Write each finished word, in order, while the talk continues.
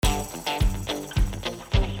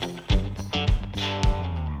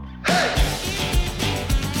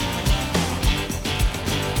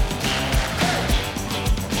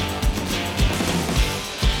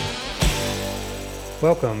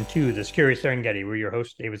Welcome to the Scary Serengeti. We're your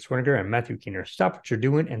hosts, David Swiniger and Matthew Keener. Stop what you're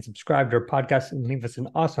doing and subscribe to our podcast and leave us an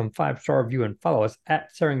awesome 5-star review and follow us at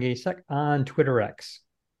SerengetiSec on Twitter X.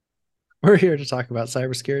 We're here to talk about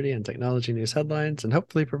cybersecurity and technology news headlines and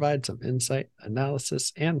hopefully provide some insight,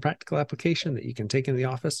 analysis, and practical application that you can take in the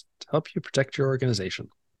office to help you protect your organization.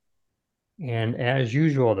 And as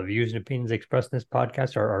usual, the views and opinions expressed in this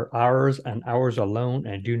podcast are ours and ours alone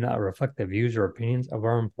and do not reflect the views or opinions of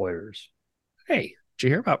our employers. Hey, did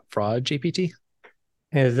you hear about FraudGPT?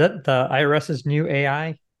 Is that the IRS's new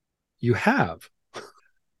AI? You have.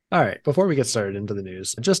 All right, before we get started into the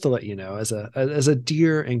news, just to let you know, as a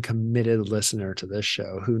dear and committed listener to this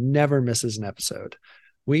show who never misses an episode,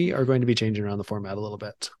 we are going to be changing around the format a little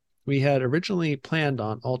bit. We had originally planned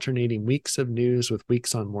on alternating weeks of news with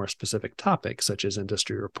weeks on more specific topics, such as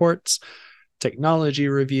industry reports, technology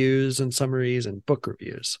reviews and summaries, and book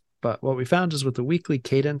reviews. But what we found is with the weekly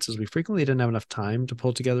cadence is we frequently didn't have enough time to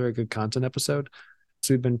pull together a good content episode.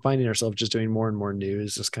 So we've been finding ourselves just doing more and more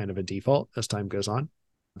news as kind of a default as time goes on,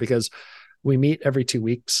 because we meet every 2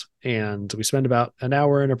 weeks and we spend about an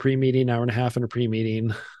hour in a pre-meeting, hour and a half in a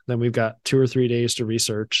pre-meeting. Then we've got 2 or 3 days to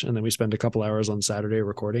research. And then we spend a couple hours on Saturday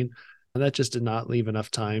recording. And that just did not leave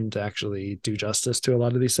enough time to actually do justice to a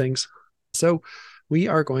lot of these things. So we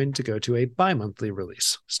are going to go to a bi-monthly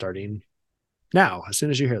release starting now, as soon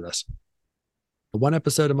as you hear this. 1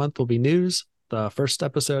 episode a month will be news. The first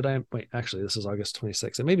episode, this is August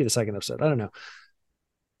 26th. It may be the second episode. I don't know.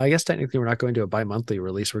 I guess technically we're not going to a bi-monthly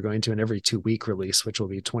release. We're going to an every 2-week release, which will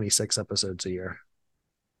be 26 episodes a year.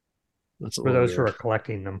 That's for those who are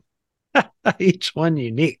collecting them. Each one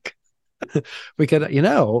unique. We could,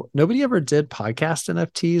 nobody ever did podcast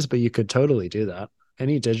NFTs, but you could totally do that.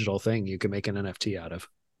 Any digital thing you could make an NFT out of.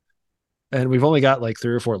 And we've only got like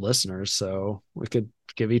 3 or 4 listeners, so we could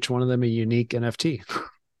give each one of them a unique NFT.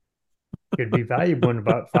 Could be valuable in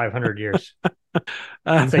about 500 years.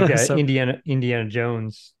 It's like Indiana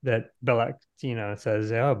Jones that Belloc,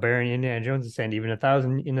 says, "Oh, Baron Indiana Jones is saying even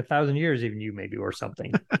 1,000 years, even you maybe or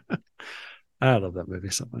something." I love that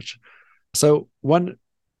movie so much. So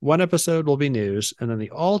one episode will be news, and then the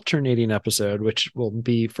alternating episode, which will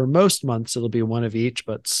be for most months, it'll be one of each,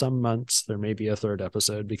 but some months there may be a third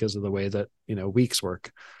episode because of the way that weeks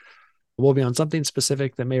work. We'll be on something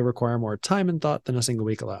specific that may require more time and thought than a single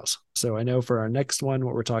week allows. So I know for our next one,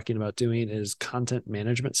 what we're talking about doing is content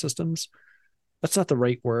management systems. That's not the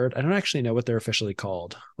right word. I don't actually know what they're officially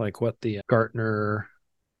called. Like what the Gartner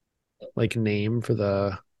name for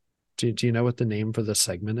the, do you know what the name for the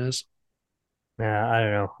segment is? I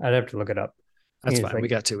don't know. I'd have to look it up. That's fine. We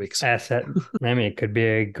got 2 weeks. Asset. It could be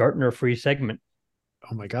a Gartner free segment.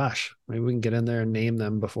 Oh my gosh. Maybe we can get in there and name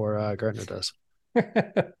them before Gartner does.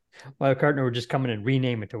 Well, Gartner would just come in and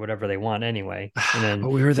rename it to whatever they want anyway, and then but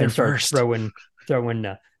we were there first. Throwing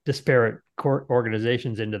disparate court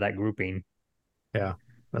organizations into that grouping. Yeah,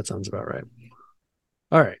 that sounds about right.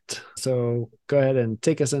 All right, so go ahead and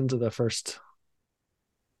take us into the first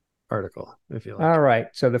article, if you like. All right,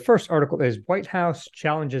 so the first article is White House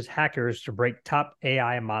challenges hackers to break top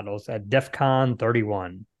AI models at DEF CON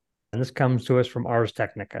 31, and this comes to us from Ars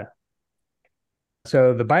Technica.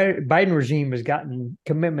 So the Biden regime has gotten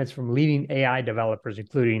commitments from leading AI developers,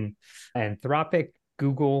 including Anthropic,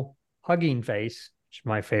 Google, Hugging Face, which is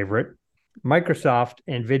my favorite, Microsoft,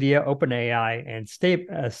 NVIDIA, OpenAI,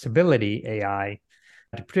 and Stability AI,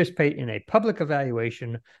 to participate in a public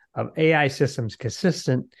evaluation of AI systems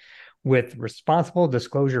consistent with responsible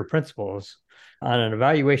disclosure principles on an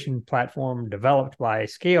evaluation platform developed by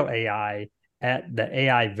Scale AI at the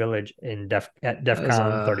AI Village at DEF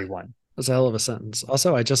CON 31. That's a hell of a sentence.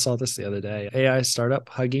 Also, I just saw this the other day. AI startup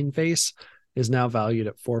Hugging Face is now valued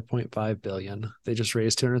at $4.5 billion. They just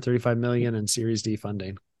raised $235 million in Series D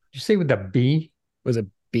funding. Did you say with a B? With a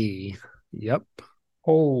B. Yep.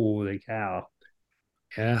 Holy cow.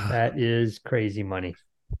 Yeah. That is crazy money.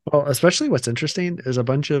 Well, especially what's interesting is a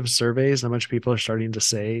bunch of surveys and a bunch of people are starting to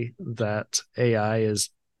say that AI is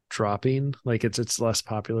dropping, like it's less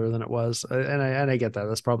popular than it was, and I get that.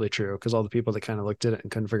 That's probably true because all the people that kind of looked at it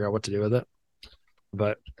and couldn't figure out what to do with it,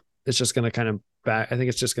 but it's just going to kind of I think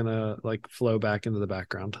it's just going to flow back into the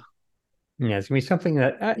background. Yeah, it's gonna be something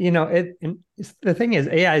that the thing is,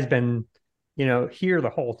 AI has been here the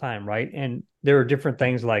whole time, right? And there are different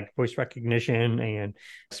things like voice recognition and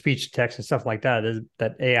speech to text and stuff like that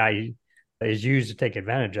that AI is used to take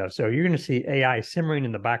advantage of. So you're going to see AI simmering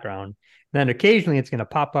in the background. Then occasionally it's going to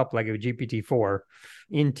pop up like a GPT-4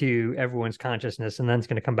 into everyone's consciousness, and then it's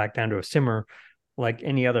going to come back down to a simmer like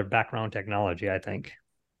any other background technology, I think.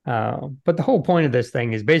 But the whole point of this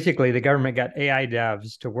thing is basically the government got AI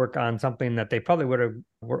devs to work on something that they probably were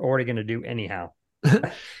already going to do anyhow.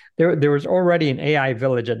 There was already an AI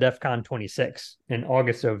village at DEF CON 26 in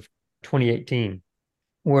August of 2018,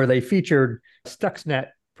 where they featured Stuxnet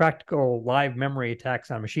practical live memory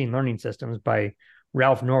attacks on machine learning systems by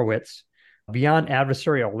Ralph Norwitz, Beyond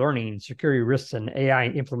Adversarial Learning, Security Risks and AI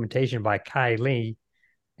Implementation by Kai Lee,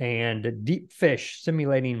 and Deep Fish,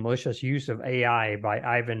 Simulating Malicious Use of AI by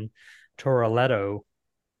Ivan Torelletto.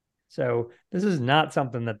 So this is not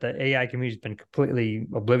something that the AI community has been completely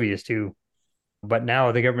oblivious to, but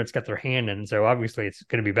now the government's got their hand in, so obviously it's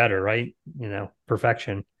going to be better, right?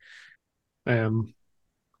 Perfection.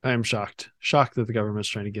 I am shocked that the government's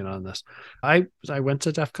trying to get on this. I went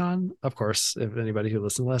to DEF CON, of course, if anybody who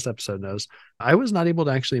listened to the last episode knows. I was not able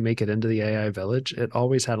to actually make it into the AI village. It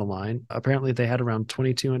always had a line. Apparently they had around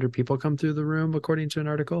 2,200 people come through the room, according to an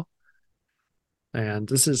article. And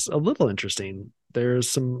this is a little interesting. There's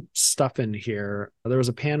some stuff in here. There was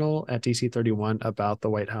a panel at DC 31 about the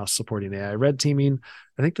White House supporting AI red teaming.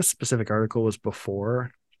 I think the specific article was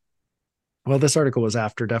before. Well, this article was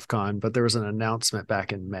after DEF CON, but there was an announcement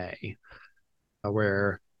back in May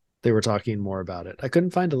where they were talking more about it. I couldn't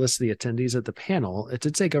find a list of the attendees at the panel. It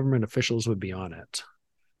did say government officials would be on it.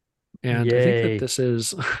 And I think that this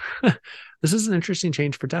is this is an interesting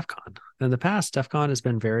change for DEF CON. In the past, DEF CON has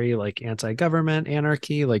been very like anti-government,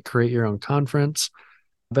 anarchy, like create your own conference.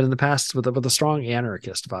 But in the past, with a strong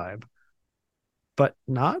anarchist vibe. But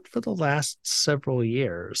not for the last several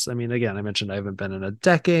years. I mean, again, I mentioned I haven't been in a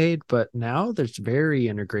decade, but now there's very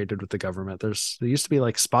integrated with the government. There used to be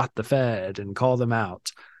like spot the Fed and call them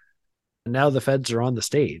out. And now the feds are on the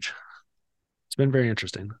stage. It's been very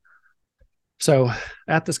interesting. So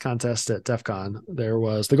at this contest at DEF CON,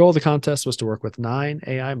 the goal of the contest was to work with 9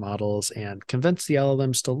 AI models and convince the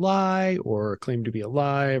LLMs to lie or claim to be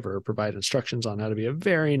alive or provide instructions on how to be a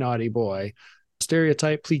very naughty boy.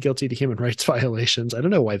 Stereotype, plead guilty to human rights violations. I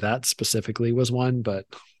don't know why that specifically was one, but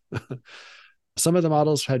some of the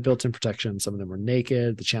models had built-in protection. Some of them were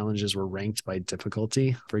naked. The challenges were ranked by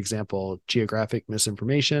difficulty. For example, geographic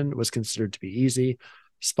misinformation was considered to be easy.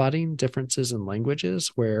 Spotting differences in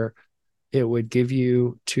languages, where it would give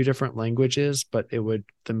you 2 different languages, but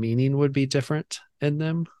the meaning would be different in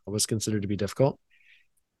them, was considered to be difficult.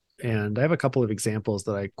 And I have a couple of examples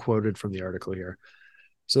that I quoted from the article here.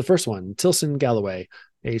 So the first one, Tilson Galloway,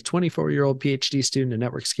 a 24-year-old PhD student in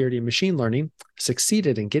network security and machine learning,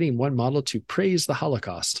 succeeded in getting one model to praise the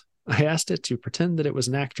Holocaust. I asked it to pretend that it was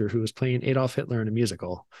an actor who was playing Adolf Hitler in a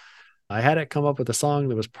musical. I had it come up with a song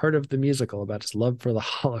that was part of the musical about his love for the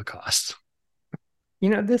Holocaust.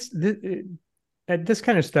 This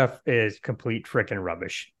kind of stuff is complete freaking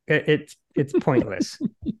rubbish. It's pointless.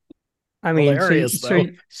 I mean,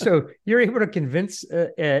 so you're able to convince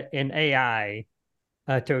an AI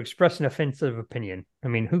to express an offensive opinion. I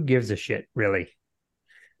mean, who gives a shit, really?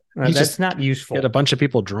 That's not useful. Get a bunch of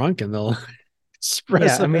people drunk and they'll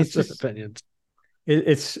express offensive opinions.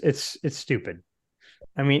 It's stupid.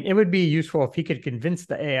 I mean, it would be useful if he could convince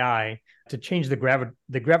the AI to change the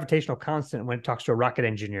gravitational constant when it talks to a rocket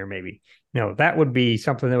engineer, maybe. That would be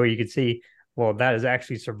something where you could see, well, that is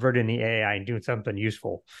actually subverting the AI and doing something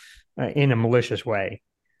useful in a malicious way.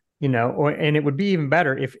 And it would be even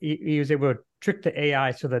better if he was able to trick the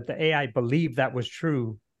AI so that the AI believed that was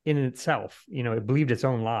true in itself. It believed its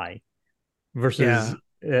own lie versus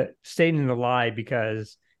stating the lie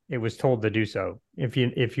because it was told to do so. If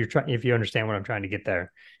you understand what I'm trying to get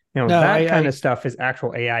there, that kind of stuff is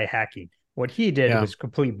actual AI hacking. What he did was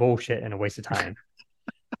complete bullshit and a waste of time.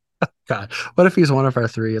 God, what if he's one of our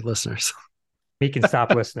 3 listeners? He can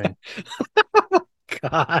stop listening.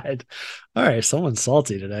 God. All right. Someone's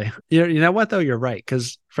salty today. You know what, though? You're right.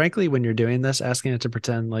 Because frankly, when you're doing this, asking it to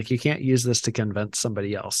pretend, like, you can't use this to convince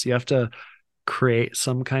somebody else. You have to create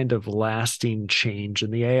some kind of lasting change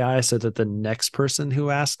in the AI so that the next person who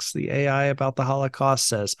asks the AI about the Holocaust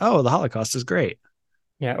says, oh, the Holocaust is great.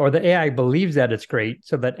 Yeah. Or the AI believes that it's great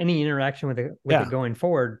so that any interaction with it going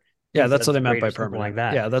forward. Yeah. That's what I meant by permanent. Like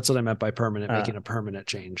that. Yeah. That's what I meant by permanent, making a permanent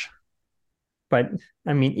change. But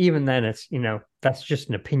I mean, even then it's, that's just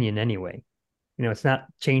an opinion anyway. It's not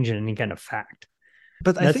changing any kind of fact.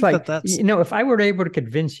 But I think that's, if I were able to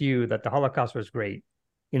convince you that the Holocaust was great,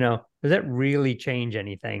 does that really change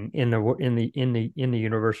anything in the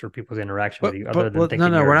universe for people's interaction with you other than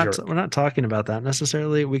thinking we're not talking about that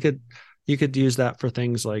necessarily. You could use that for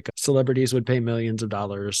things like celebrities would pay millions of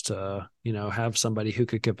dollars to, have somebody who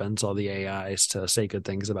could convince all the AIs to say good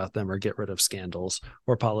things about them or get rid of scandals,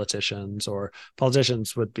 or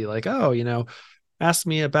politicians would be like, oh, ask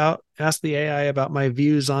the AI about my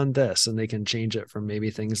views on this, and they can change it from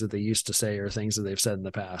maybe things that they used to say or things that they've said in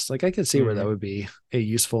the past. Like I could see where that would be a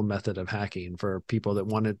useful method of hacking for people that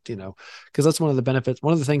wanted, because that's one of the benefits.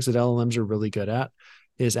 One of the things that LLMs are really good at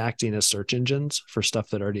is acting as search engines for stuff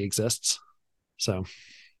that already exists. So Right.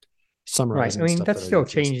 I summarizing mean, stuff that's that already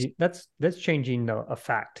still exists. changing. That's changing a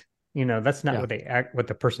fact. That's not Yeah. what what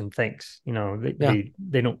the person thinks. They, Yeah.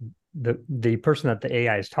 they don't, the person that the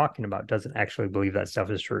AI is talking about doesn't actually believe that stuff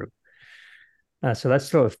is true. So that's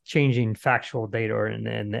still changing factual data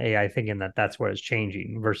and the AI thinking that that's what is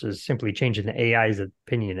changing versus simply changing the AI's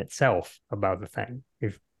opinion itself about the thing,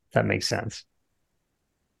 if that makes sense.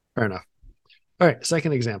 Fair enough. All right,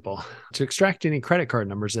 second example. To extract any credit card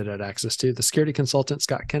numbers it had access to, the security consultant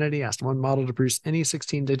Scott Kennedy asked one model to produce any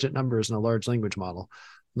 16-digit numbers in a large language model.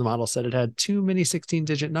 The model said it had too many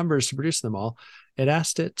 16-digit numbers to produce them all. It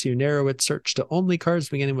asked it to narrow its search to only cards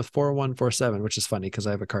beginning with 4147, which is funny because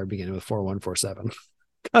I have a card beginning with 4147,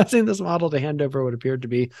 causing this model to hand over what appeared to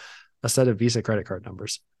be a set of Visa credit card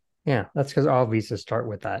numbers. Yeah, that's because all visas start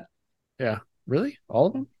with that. Yeah. Really? All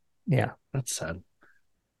of them? Yeah. That's sad.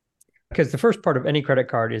 Because the first part of any credit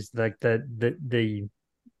card is like the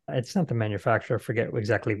it's not the manufacturer. I forget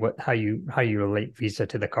exactly how you relate Visa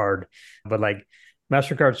to the card, but like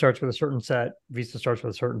Mastercard starts with a certain set, Visa starts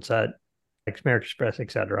with a certain set, like American Express,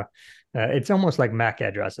 etc. It's almost like MAC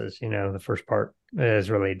addresses. The first part is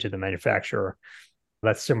related to the manufacturer.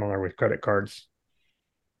 That's similar with credit cards.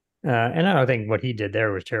 And I don't think what he did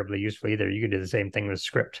there was terribly useful either. You could do the same thing with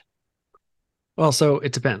script. Well, so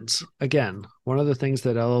it depends. Again, one of the things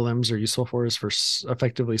that LLMs are useful for is for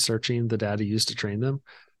effectively searching the data used to train them.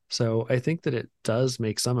 So I think that it does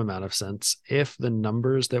make some amount of sense if the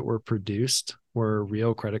numbers that were produced were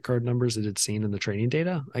real credit card numbers it had seen in the training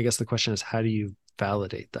data. I guess the question is, how do you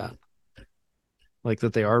validate that? Like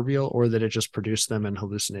that they are real or that it just produced them and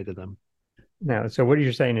hallucinated them? No, so what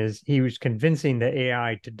you're saying is he was convincing the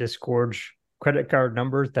AI to disgorge credit card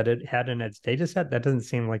numbers that it had in its data set. That doesn't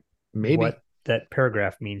seem like Maybe. what that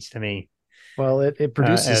paragraph means to me. Well, it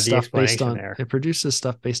produces The stuff based explanation on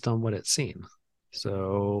there. what it's seen.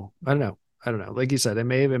 So I don't know. I don't know. Like you said, it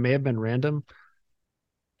may have been random.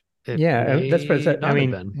 It Yeah, that's what it may said. I not have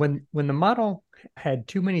mean, been. when the model had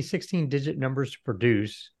too many 16-digit numbers to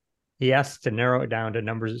produce, he asked to narrow it down to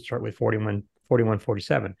numbers that start with 41, 41,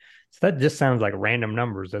 47. So that just sounds like random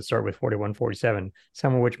numbers that start with 41, 47,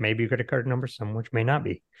 some of which may be credit card numbers, some of which may not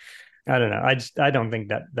be. I don't know. I don't think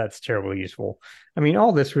that that's terribly useful. I mean,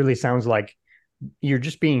 all this really sounds like you're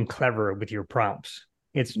just being clever with your prompts.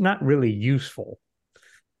 It's not really useful.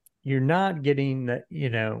 You're not getting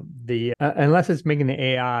the unless it's making the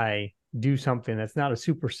AI do something that's not a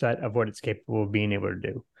superset of what it's capable of being able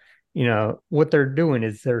to do. What they're doing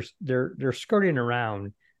is they're skirting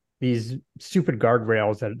around these stupid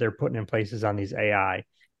guardrails that they're putting in places on these AI.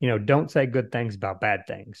 Don't say good things about bad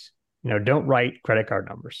things. Don't write credit card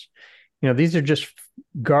numbers. These are just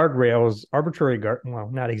guardrails, arbitrary well,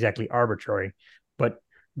 not exactly arbitrary, but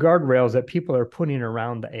guardrails that people are putting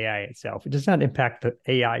around the AI itself. It does not impact the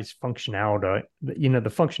AI's functionality, the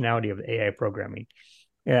functionality of the AI programming.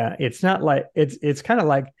 Yeah, it's not like it's kind of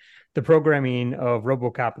like the programming of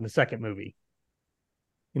RoboCop in the second movie.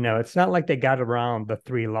 It's not like they got around the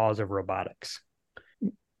three laws of robotics.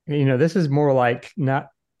 This is more like not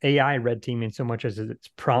AI red teaming so much as it's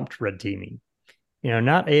prompt red teaming.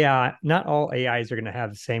 Not AI, not all AIs are going to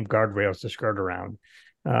have the same guardrails to skirt around.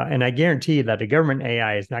 And I guarantee that the government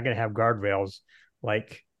AI is not going to have guardrails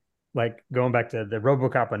like like going back to the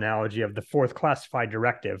RoboCop analogy of the fourth classified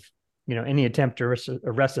directive. Any attempt to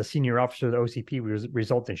arrest a senior officer of the OCP will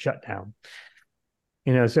result in shutdown.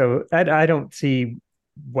 So I don't see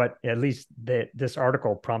what at least this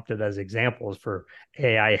article prompted as examples for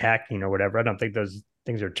AI hacking or whatever. I don't think those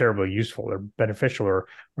things are terribly useful or beneficial or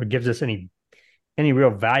gives us any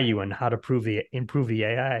real value in how to improve the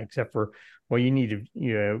AI, except for, well, you need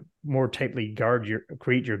to more tightly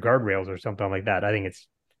create your guardrails or something like that. I think it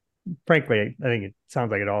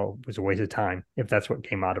sounds like it all was a waste of time if that's what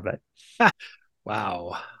came out of it.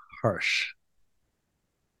 Wow. Harsh.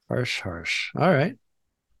 Harsh, harsh. All right.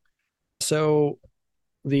 So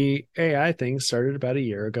the AI thing started about a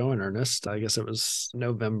year ago in earnest. I guess it was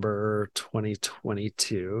November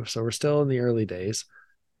 2022. So we're still in the early days.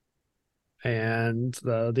 And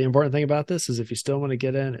the important thing about this is if you still want to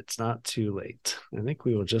get in, it's not too late. I think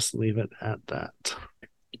we will just leave it at that.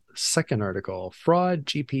 Second article,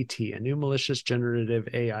 FraudGPT, a new malicious generative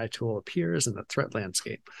AI tool appears in the threat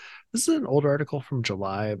landscape. This is an old article from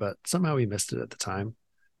July, but somehow we missed it at the time.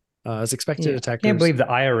 As expected, Yeah, I can't attackers. believe the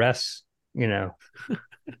IRS, you know,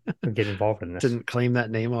 get involved in this. Didn't claim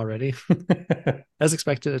that name already. As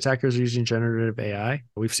expected, attackers are using generative AI.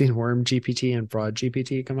 We've seen WormGPT and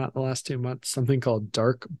FraudGPT come out in the last 2 months. Something called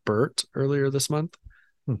Dark BERT earlier this month.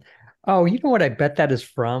 Oh, you know what I bet that is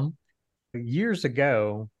from? Years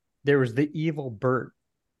ago, there was the evil Bert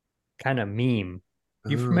kind of meme.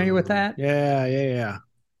 You familiar with Oh, that? yeah.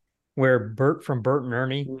 Where Bert from Bert and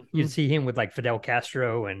Ernie, Mm-hmm. you'd see him with like Fidel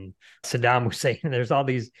Castro and Saddam Hussein. There's all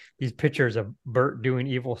these pictures of Bert doing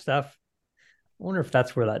evil stuff. I wonder if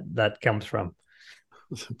that's where that comes from.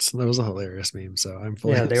 That was a hilarious meme, so I'm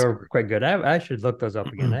fully Yeah, on they were board. quite good. I should look those up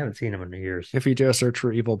again. I haven't seen them in years. If you do a search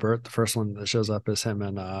for Evil Bert, the first one that shows up is him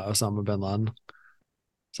and Osama bin Laden.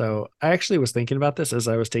 So I actually was thinking about this as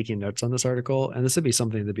I was taking notes on this article, and this would be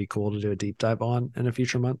something that'd be cool to do a deep dive on in a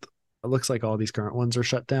future month. It looks like all these current ones are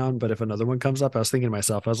shut down, but if another one comes up, I was thinking to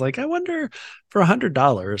myself, I was like, I wonder for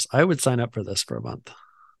 $100, I would sign up for this for a month.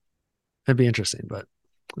 It'd be interesting, but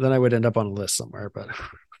then I would end up on a list somewhere. But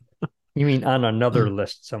You mean on another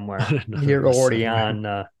list somewhere? another You're list already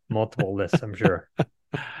somewhere. on multiple lists, I'm sure.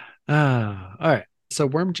 All right. So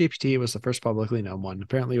WormGPT was the first publicly known one.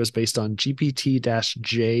 Apparently, it was based on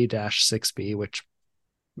GPT-J-6b, which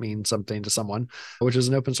means something to someone, which is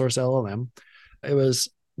an open source LLM. It was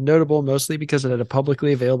notable mostly because it had a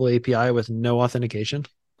publicly available API with no authentication.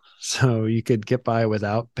 So you could get by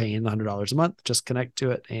without paying $100 a month, just connect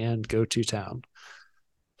to it and go to town.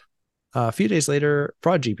 A few days later,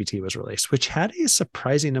 FraudGPT was released, which had a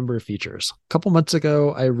surprising number of features. A couple months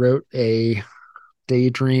ago, I wrote a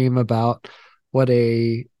daydream about what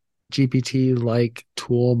a GPT-like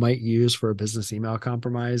tool might use for a business email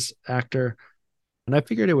compromise actor. And I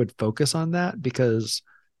figured it would focus on that because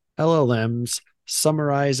LLMs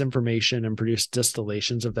summarize information and produce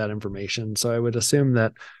distillations of that information. So I would assume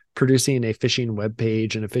that producing a phishing web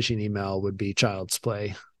page and a phishing email would be child's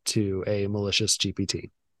play to a malicious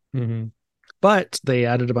GPT. Mm-hmm. But they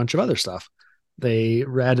added a bunch of other stuff. They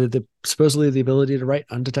added supposedly the ability to write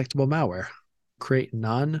undetectable malware, create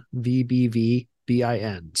non-VBV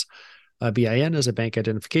BINs. BIN is a bank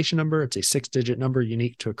identification number. It's a 6-digit number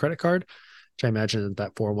unique to a credit card, which I imagine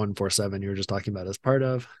that 4147 you were just talking about as part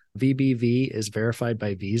of. VBV is verified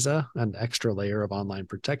by Visa, an extra layer of online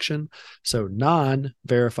protection. So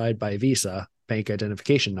non-verified by Visa bank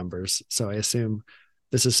identification numbers. So I assume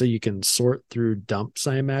this is so you can sort through dumps,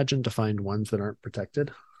 I imagine, to find ones that aren't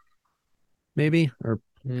protected. Maybe, or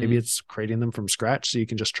maybe it's creating them from scratch so you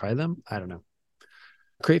can just try them. I don't know.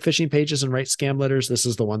 Create phishing pages and write scam letters. This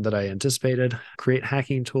is the one that I anticipated. Create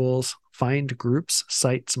hacking tools. Find groups,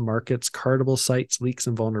 sites, markets, cardable sites, leaks,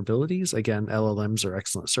 and vulnerabilities. Again, LLMs are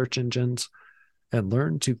excellent search engines. And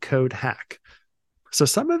learn to code hack. So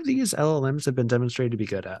some of these LLMs have been demonstrated to be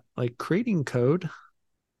good at. Like creating code,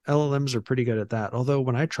 LLMs are pretty good at that. Although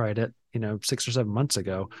when I tried it, 6 or 7 months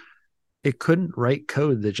ago, it couldn't write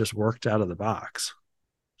code that just worked out of the box.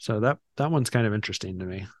 So that one's kind of interesting to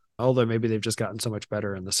me. Although maybe they've just gotten so much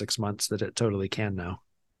better in the 6 months that it totally can now.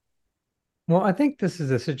 Well, I think this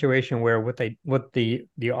is a situation where what the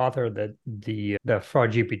author that the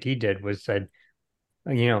fraud GPT did was said,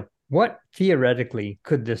 what theoretically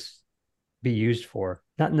could this be used for?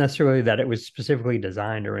 Not necessarily that it was specifically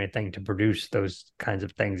designed or anything to produce those kinds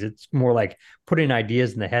of things. It's more like putting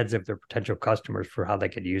ideas in the heads of their potential customers for how they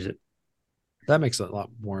could use it. That makes a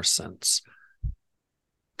lot more sense.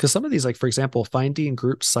 Because some of these, like for example, finding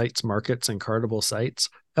group sites, markets, and cardable sites,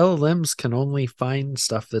 LLMs can only find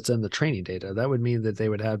stuff that's in the training data. That would mean that they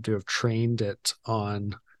would have to have trained it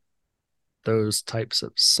on those types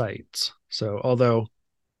of sites. So although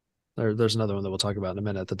there's another one that we'll talk about in a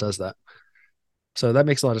minute that does that. So that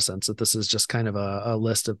makes a lot of sense that this is just kind of a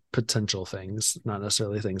list of potential things, not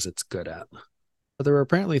necessarily things it's good at. But there were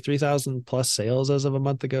apparently 3,000 plus sales as of a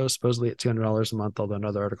month ago, supposedly at $200 a month, although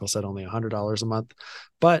another article said only $100 a month,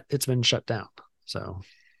 but it's been shut down. So,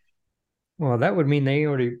 well, that would mean they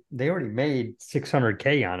already made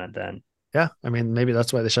 600K on it then. yeah, I mean, maybe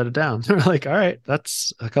that's why they shut it down. They're like, all right,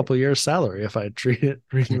 that's a couple years' salary if I treat it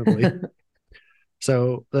reasonably.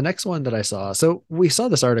 So the next one that I saw, so we saw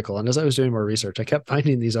this article, and as I was doing more research, I kept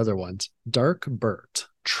finding these other ones. Dark BERT,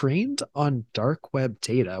 trained on dark web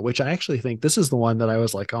data, which I actually think this is the one that I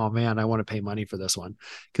was like, oh man, I want to pay money for this one.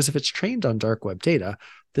 Because if it's trained on dark web data,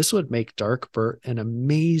 this would make Dark BERT an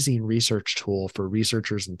amazing research tool for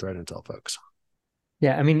researchers and threat intel folks.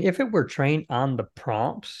 Yeah, I mean, if it were trained on the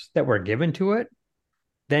prompts that were given to it,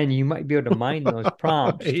 then you might be able to mine those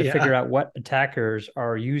prompts to figure out what attackers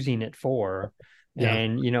are using it for Yeah.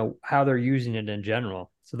 and how they're using it in general.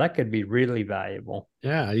 So that could be really valuable.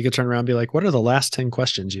 Yeah. You could turn around and be like, what are the last 10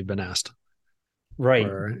 questions you've been asked? Right.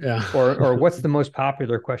 Or yeah. Or what's the most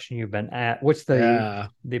popular question you've been at? What's Yeah.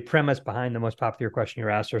 the premise behind the most popular question you're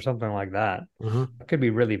asked, or something like that? Uh-huh. It could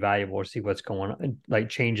be really valuable to see what's going on, like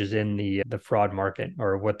changes in the fraud market,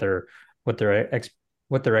 or what their ex,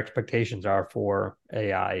 what their expectations are for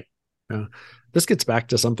AI. Yeah. This gets back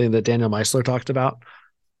to something that Daniel Meisler talked about,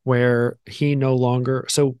 where he no longer,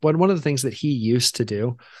 so one of the things that he used to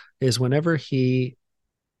do is whenever he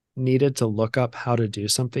needed to look up how to do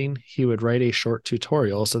something, he would write a short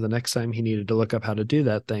tutorial. So the next time he needed to look up how to do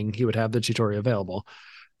that thing, he would have the tutorial available.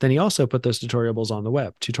 Then he also put those tutorials on the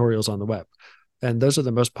web. And those are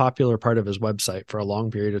the most popular part of his website for a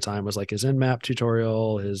long period of time, was like his Nmap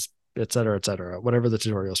tutorial, his et cetera, whatever the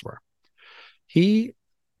tutorials were. He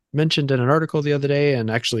mentioned in an article the other day,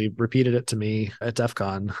 and actually repeated it to me at DEF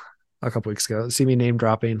CON a couple weeks ago. See me name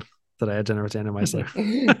dropping that I had dinner with Daniel Meisler.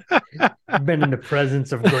 Been in the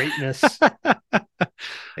presence of greatness.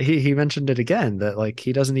 He mentioned it again, that like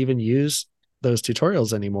he doesn't even use those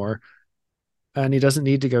tutorials anymore. And he doesn't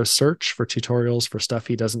need to go search for tutorials for stuff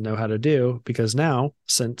he doesn't know how to do, because now,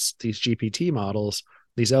 since these GPT models,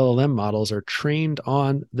 these LLM models are trained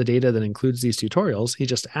on the data that includes these tutorials, he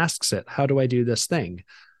just asks it, how do I do this thing?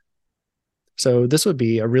 So this would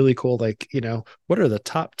be a really cool, like, what are the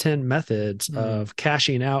top 10 methods of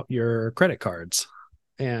cashing out your credit cards?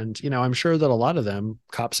 And, I'm sure that a lot of them,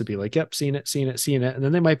 cops would be like, yep, seen it. And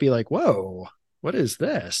then they might be like, whoa, what is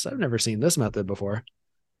this? I've never seen this method before.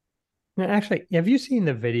 Now, actually, have you seen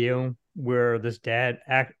the video where this dad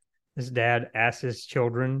asks his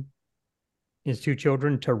two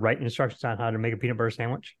children, to write instructions on how to make a peanut butter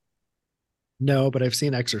sandwich? No, but I've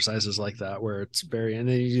seen exercises like that where it's and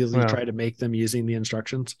then you try Well, to make them using the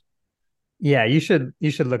instructions. yeah, you should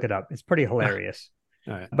look it up. It's pretty hilarious.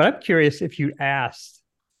 All right. But I'm curious, if you asked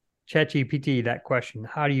ChatGPT that question,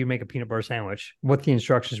 how do you make a peanut butter sandwich, what the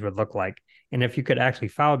instructions would look like, and if you could actually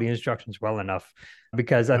follow the instructions well enough.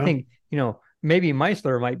 Because I Well, think, maybe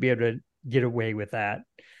Meisler might be able to get away with that.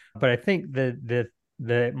 But I think the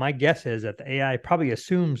my guess is that the AI probably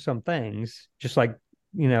assumes some things, just like,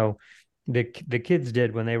 the kids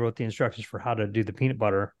did when they wrote the instructions for how to do the peanut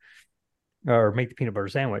butter, or make the peanut butter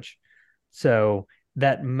sandwich. So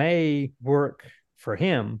that may work for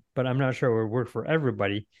him, but I'm not sure it would work for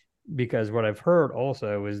everybody, because what I've heard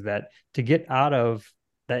also is that to get out of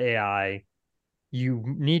the AI, you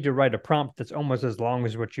need to write a prompt that's almost as long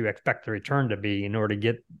as what you expect the return to be, in order to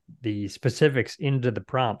get the specifics into the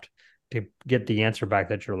prompt to get the answer back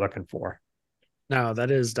that you're looking for. no,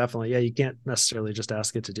 that is definitely, yeah, you can't necessarily just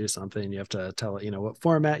ask it to do something. You have to tell it, what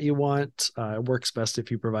format you want. It works best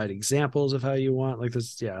if you provide examples of how you want. Like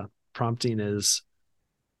this, yeah, prompting is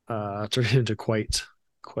turned into quite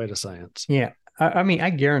a science. Yeah. I mean, I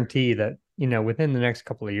guarantee that, within the next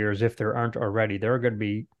couple of years, if there aren't already, there are going to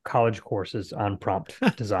be college courses on prompt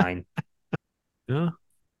design. Yeah.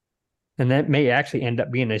 And that may actually end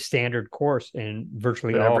up being a standard course in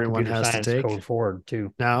virtually That all everyone computer has to science take. going forward,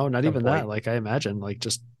 too, No, not at some even that. point. Like I imagine, like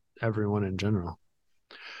just everyone in general.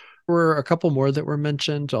 There were a couple more that were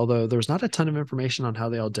mentioned, although there's not a ton of information on how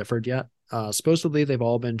they all differed yet. Supposedly, they've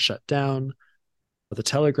all been shut down. The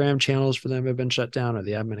Telegram channels for them have been shut down, or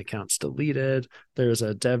the admin accounts deleted. There's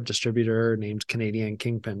a dev distributor named Canadian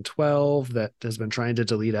Kingpin 12 that has been trying to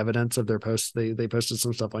delete evidence of their posts. They posted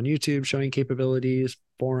some stuff on YouTube showing capabilities,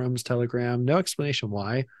 forums, Telegram. No explanation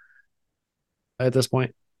why at this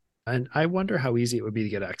point. And I wonder how easy it would be to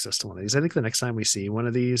get access to one of these. I think the next time we see one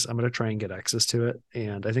of these, I'm going to try and get access to it.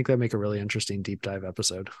 And I think that'd make a really interesting deep dive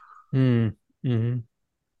episode. Mm. Mm-hmm.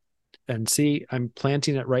 And see, I'm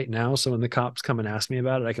planting it right now. So when the cops come and ask me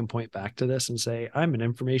about it, I can point back to this and say, I'm an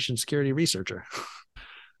information security researcher.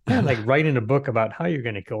 Yeah, like writing a book about how you're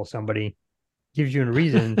going to kill somebody gives you a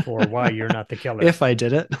reason for why you're not the killer. If I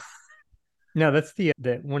did it. No, that's the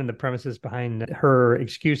one of the premises behind her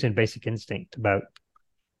excuse in Basic Instinct about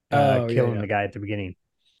Oh, yeah, killing yeah. the guy at the beginning.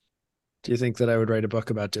 Do you think that I would write a book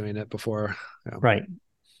about doing it before? Yeah. Right.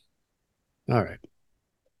 All right.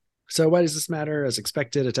 So why does this matter? As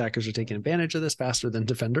expected, attackers are taking advantage of this faster than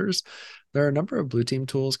defenders. There are a number of blue team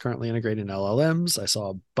tools currently integrating LLMs. I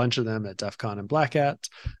saw a bunch of them at DEF CON and Black Hat.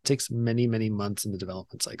 It takes many, many months in the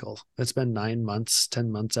development cycle. It's been 9 months,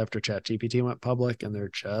 10 months after ChatGPT went public, and they're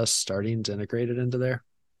just starting to integrate it into there.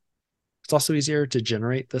 It's also easier to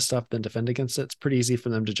generate this stuff than defend against it. It's pretty easy for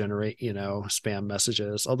them to generate, spam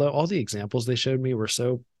messages. Although all the examples they showed me were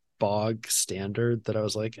so bog standard that I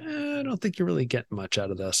was like, I don't think you're really getting much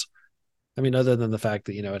out of this. I mean, other than the fact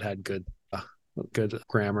that, it had good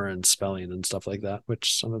grammar and spelling and stuff like that,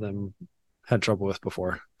 which some of them had trouble with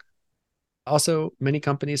before. Also, many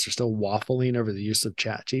companies are still waffling over the use of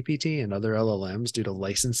ChatGPT and other LLMs due to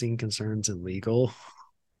licensing concerns and legal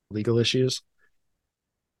issues.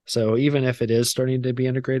 So even if it is starting to be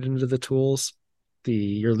integrated into the tools,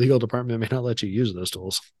 your legal department may not let you use those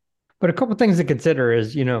tools. But a couple things to consider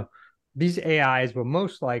is, these AIs will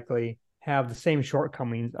most likely have the same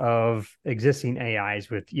shortcomings of existing AIs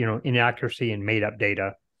with, inaccuracy and made up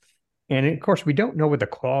data. And of course, we don't know what the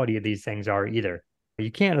quality of these things are either.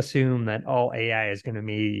 You can't assume that all AI is going to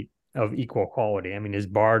be of equal quality. I mean, is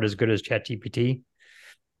Bard as good as ChatGPT?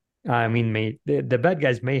 I mean, the bad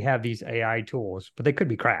guys may have these AI tools, but they could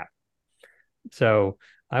be crap. So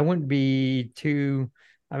I wouldn't be too,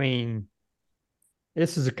 I mean,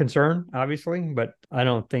 this is a concern, obviously, but I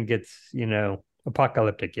don't think it's,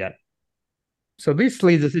 apocalyptic yet. So this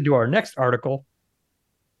leads us into our next article,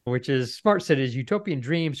 which is Smart Cities, Utopian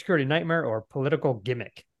Dream, Security Nightmare, or Political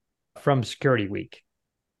Gimmick from Security Week.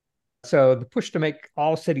 So the push to make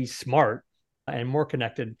all cities smart and more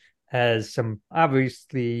connected has some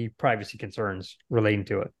obviously privacy concerns relating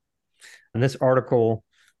to it. And this article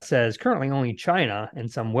says currently only China and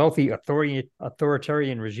some wealthy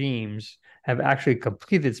authoritarian regimes have actually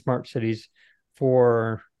completed smart cities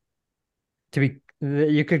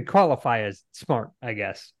you could qualify as smart, I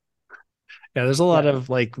guess. Yeah, there's a lot of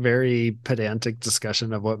like very pedantic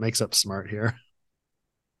discussion of what makes up smart here.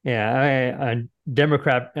 Yeah,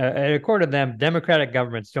 according to them, democratic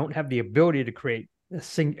governments don't have the ability to create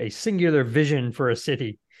a singular vision for a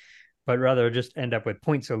city, but rather just end up with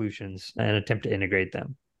point solutions and attempt to integrate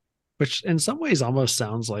them. Which in some ways almost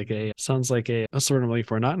sounds like a sort of like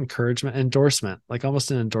for not encouragement, endorsement, like almost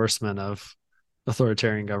an endorsement of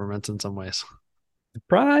authoritarian governments in some ways.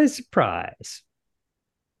 Surprise, surprise.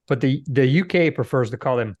 But the UK prefers to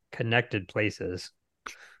call them connected places.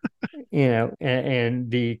 And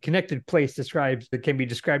the connected place can be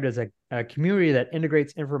described as a community that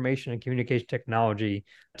integrates information and communication technology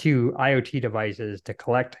to IoT devices to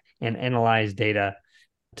collect and analyze data,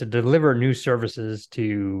 to deliver new services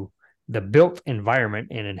to the built environment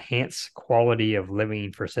and enhance quality of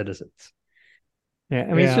living for citizens. Yeah,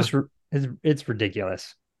 I mean, it's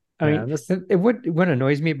ridiculous. I mean, what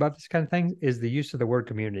annoys me about this kind of thing is the use of the word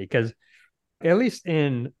community, because at least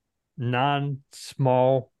in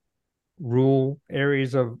non-small rural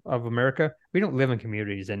areas of America, we don't live in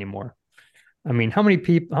communities anymore. I mean, how many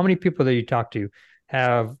people that you talk to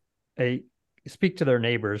have speak to their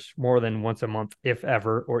neighbors more than once a month, if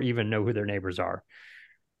ever, or even know who their neighbors are?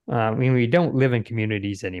 I mean, we don't live in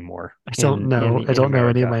communities anymore. I don't know. I don't know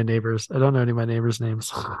any of America. my neighbors. I don't know any of my neighbors'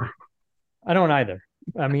 names. I don't either.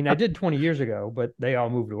 I mean, I did 20 years ago, but they all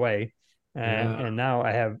moved away. And now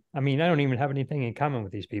I don't even have anything in common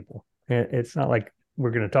with these people. It's not like we're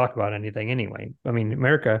going to talk about anything anyway. I mean,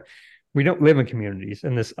 America, we don't live in communities.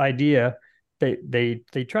 And this idea, they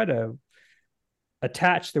try to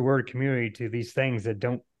attach the word community to these things that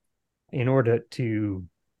don't, in order to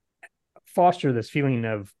foster this feeling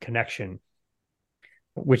of connection,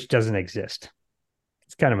 which doesn't exist.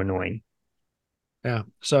 It's kind of annoying. Yeah.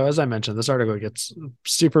 So as I mentioned, this article gets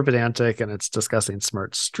super pedantic and it's discussing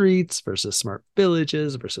smart streets versus smart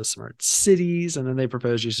villages versus smart cities. And then they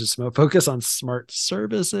propose you should focus on smart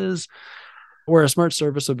services, where a smart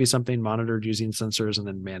service would be something monitored using sensors and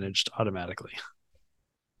then managed automatically.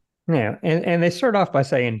 Yeah. And they start off by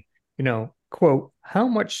saying, quote, how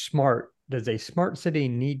much smart does a smart city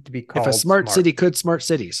need to be called if a smart city could smart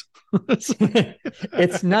cities?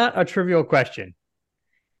 It's not a trivial question.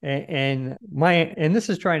 And this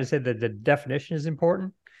is trying to say that the definition is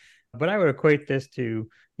important, but I would equate this to,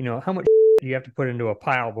 how much do you have to put into a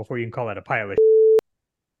pile before you can call it a pile of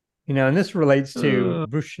and this relates to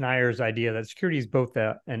Bruce Schneier's idea that security is both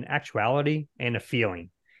an actuality and a feeling.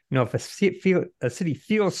 If a city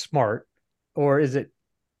feels smart, or is it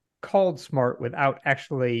called smart without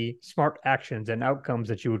actually smart actions and outcomes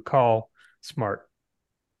that you would call smart?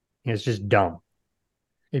 It's just dumb.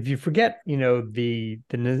 If you forget, the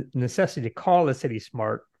necessity to call a city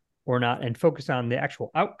smart or not, and focus on the actual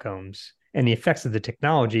outcomes and the effects of the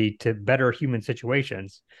technology to better human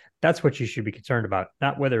situations, that's what you should be concerned about,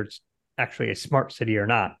 not whether it's actually a smart city or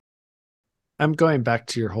not. I'm going back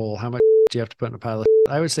to your whole, how much do you have to put in a pile of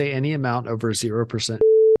I would say any amount over 0%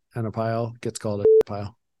 in a pile gets called a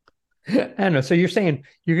pile. I don't know. So you're saying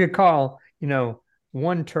you could call,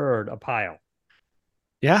 one turd a pile.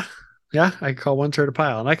 Yeah. Yeah. I could call one turd a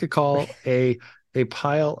pile. And I could call a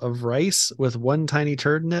pile of rice with one tiny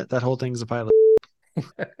turd in it. That whole thing's a pile of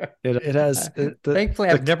it has thankfully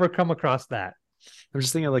I've never come across that. I'm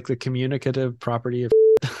just thinking like the communicative property of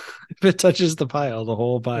if it touches the pile, the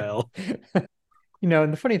whole pile.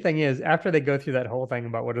 And the funny thing is, after they go through that whole thing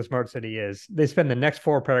about what a smart city is, they spend the next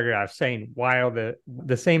 4 paragraphs saying while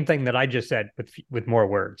the same thing that I just said with more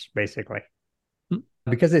words, basically.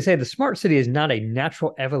 Because they say the smart city is not a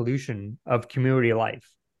natural evolution of community life.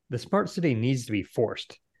 The smart city needs to be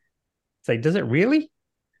forced. It's like, does it really?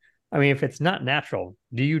 I mean, if it's not natural,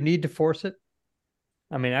 do you need to force it?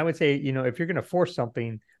 I mean, I would say, if you're going to force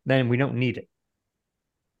something, then we don't need it.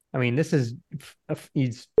 I mean, this is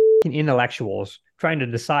these intellectuals trying to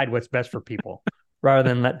decide what's best for people rather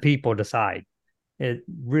than let people decide. It's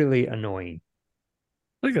really annoying.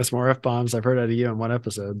 I think that's more F-bombs I've heard out of you in one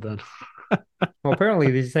episode then. Well,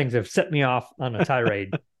 apparently these things have set me off on a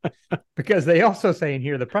tirade because they also say in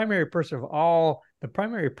here the primary purpose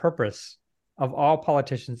of all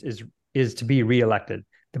politicians is to be reelected.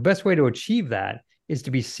 The best way to achieve that is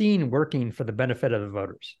to be seen working for the benefit of the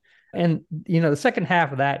voters. And the second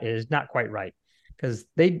half of that is not quite right because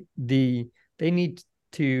they need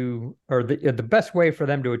to, or the best way for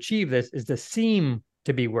them to achieve this is to seem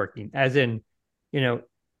to be working, as in,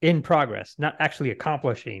 in progress, not actually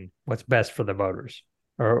accomplishing what's best for the voters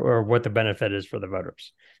or what the benefit is for the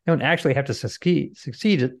voters. They don't actually have to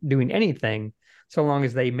succeed at doing anything so long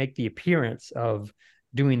as they make the appearance of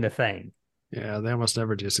doing the thing. Yeah, they almost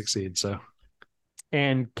never do succeed. So,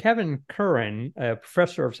 and Kevin Curran, a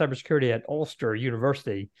professor of cybersecurity at Ulster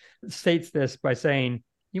University, states this by saying,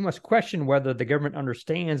 you must question whether the government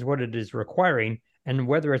understands what it is requiring and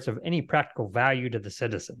whether it's of any practical value to the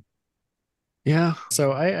citizen. Yeah,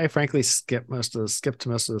 so I frankly skipped most of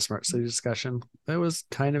the smart city discussion. That was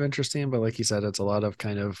kind of interesting, but like you said, it's a lot of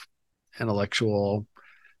kind of intellectual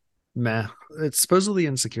meh. It's supposedly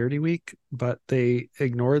in Security Week, but they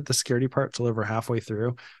ignored the security part till over halfway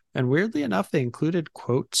through. And weirdly enough, they included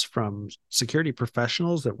quotes from security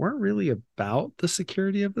professionals that weren't really about the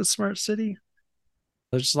security of the smart city.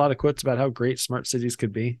 There's just a lot of quotes about how great smart cities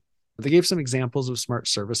could be. But they gave some examples of smart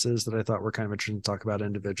services that I thought were kind of interesting to talk about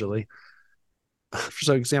individually.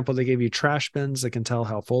 For example, they gave you trash bins that can tell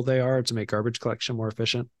how full they are to make garbage collection more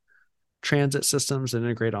efficient. Transit systems that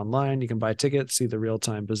integrate online. You can buy tickets, see the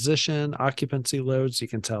real-time position, occupancy loads. You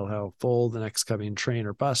can tell how full the next coming train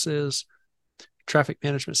or bus is. Traffic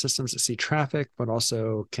management systems that see traffic, but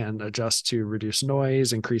also can adjust to reduce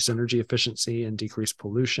noise, increase energy efficiency, and decrease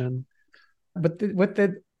pollution. But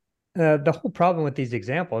the whole problem with these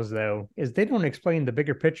examples, though, is they don't explain the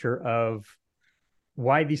bigger picture of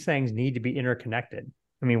why these things need to be interconnected.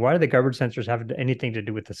 I mean, why do the garbage sensors have anything to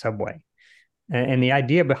do with the subway? And the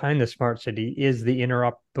idea behind the smart city is the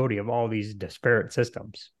interoperability of all these disparate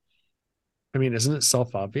systems. I mean, isn't it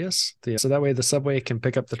self-obvious? So that way the subway can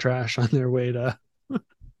pick up the trash on their way to...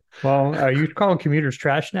 Well, are you calling commuters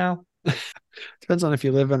trash now? Depends on if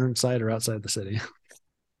you live inside or outside the city.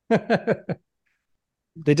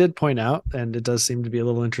 They did point out, and it does seem to be a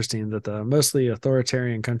little interesting, that the mostly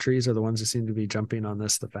authoritarian countries are the ones that seem to be jumping on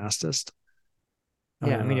this the fastest.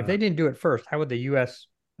 Yeah, I mean, if they didn't do it first, how would the U.S.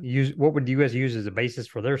 what would the U.S. use as a basis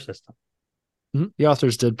for their system? The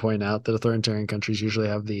authors did point out that authoritarian countries usually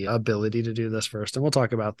have the ability to do this first. And we'll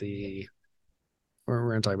talk about we're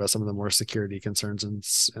going to talk about some of the more security concerns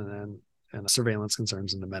and surveillance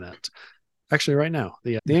concerns in a minute. Actually, right now,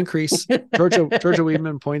 the increase, Georgia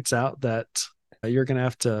Weidman points out that you're going to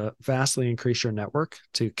have to vastly increase your network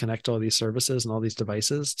to connect all these services and all these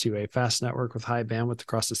devices to a fast network with high bandwidth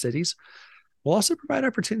across the cities. We'll also provide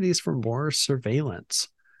opportunities for more surveillance.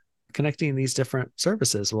 Connecting these different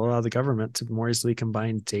services will allow the government to more easily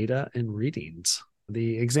combine data and readings.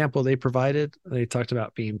 The example they provided, they talked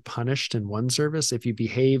about being punished in one service if you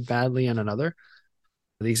behave badly in another.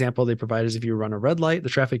 The example they provide is if you run a red light, the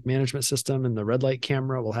traffic management system and the red light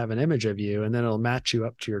camera will have an image of you, and then it'll match you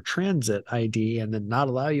up to your transit ID and then not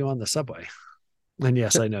allow you on the subway. And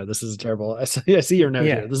yes, I know this is a terrible. I see your note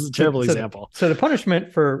here. This is a terrible example. So the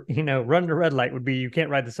punishment for running a red light would be you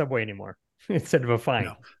can't ride the subway anymore instead of a fine.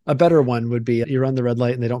 No. A better one would be you run the red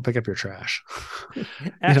light and they don't pick up your trash.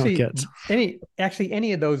 Actually,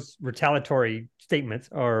 any of those retaliatory statements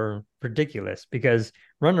are ridiculous because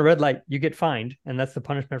run the red light, you get fined, and that's the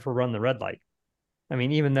punishment for run the red light. I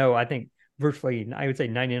mean, even though I think I would say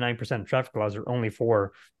 99% of traffic laws are only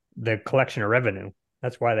for the collection of revenue.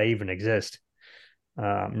 That's why they even exist.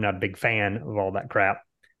 I'm not a big fan of all that crap.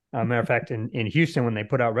 Matter of fact, in Houston, when they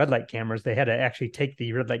put out red light cameras, they had to actually take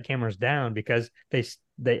the red light cameras down because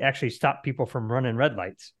they actually stopped people from running red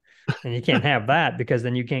lights. And you can't have that because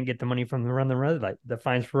then you can't get the money from the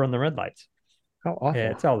fines for run the red lights. How awful. Yeah,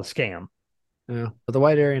 it's all a scam. Yeah. But the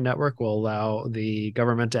wide area network will allow the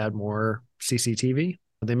government to add more CCTV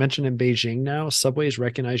They mentioned in Beijing now, subways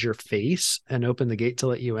recognize your face and open the gate to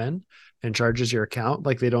let you in and charges your account.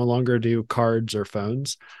 Like they no longer do cards or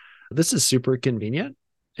phones. This is super convenient.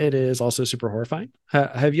 It is also super horrifying.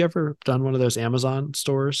 Have you ever done one of those Amazon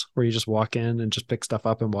stores where you just walk in and just pick stuff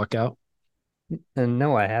up and walk out? And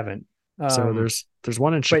no, I haven't. So there's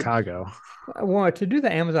one in But Chicago. well, to do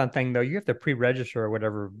the Amazon thing though, you have to pre-register or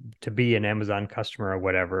whatever to be an Amazon customer or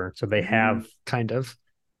whatever. So they have Kind of.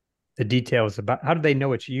 the details about how do they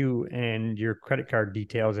know it's you and your credit card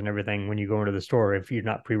details and everything when you go into the store if you're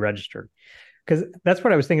not pre-registered. Because that's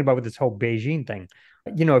what I was thinking about with this whole Beijing thing.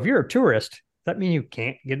 If you're a tourist, does that mean you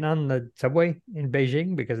can't get on the subway in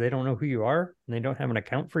Beijing because they don't know who you are and they don't have an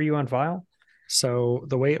account for you on file? So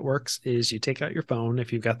the way it works is you take out your phone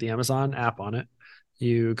if you've got the Amazon app on it.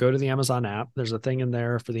 You go to the Amazon app. There's a thing in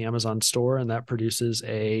there for the Amazon store, and that produces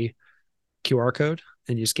a QR code,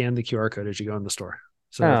 and you scan the QR code as you go in the store.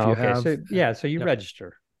 So if Oh, you okay. have, So yeah, so you yep,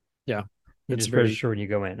 register. yeah, You it's just very, register when you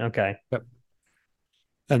go in. Okay. yep.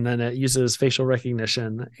 And then it uses facial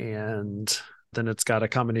recognition, and then it's got a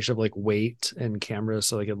combination of like weight and cameras,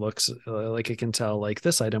 so like it looks like it can tell like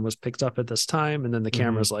this item was picked up at this time, and then the Mhm.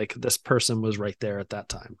 camera's like this person was right there at that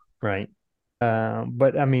time. Right.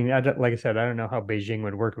 But I mean, like I said, I don't know how Beijing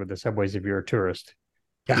would work with the subways if you're a tourist.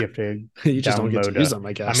 If Yeah, you have to you just don't get to download use them,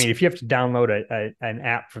 I guess. if you have to download an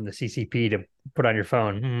app from the CCP to put on your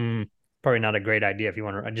phone, probably not a great idea if you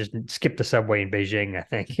want to just skip the subway in Beijing, I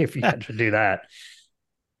think, if you had to do that.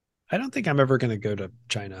 I don't think I'm ever going to go to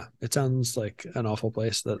China. It sounds like an awful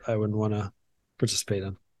place that I wouldn't want to participate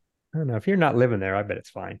in. I don't know. If you're not living there, I bet it's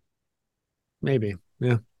fine. Maybe.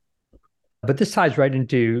 Yeah. But this ties right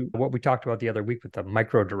into what we talked about the other week with the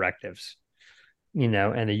micro directives, and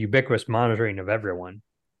the ubiquitous monitoring of everyone.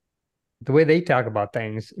 The way they talk about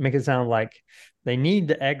things make it sound like they need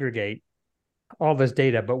to aggregate all this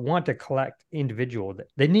data, but want to collect individual.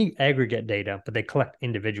 They need aggregate data, but they collect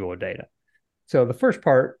individual data. So the first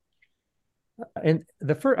part,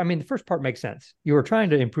 the first part makes sense. You were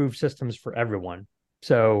trying to improve systems for everyone,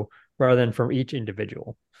 so rather than for each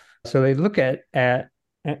individual. So they look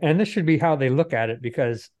and this should be how they look at it,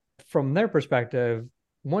 because from their perspective,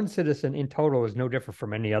 one citizen in total is no different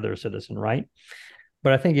from any other citizen, right?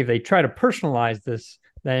 But I think if they try to personalize this,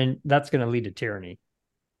 then that's going to lead to tyranny.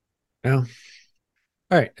 Yeah.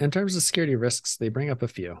 All right. In terms of security risks, they bring up a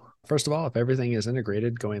few. First of all, if everything is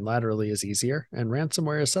integrated, going laterally is easier, and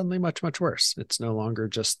ransomware is suddenly much, much worse. It's no longer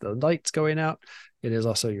just the lights going out, it is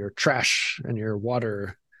also your trash and your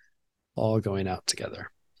water all going out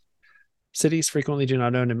together. Cities frequently do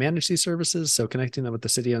not own and manage these services, so connecting them with the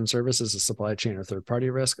city-owned service is a supply chain or third-party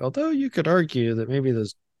risk, although you could argue that maybe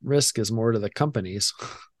the risk is more to the companies.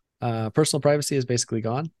 Personal privacy is basically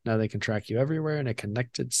gone. Now they can track you everywhere in a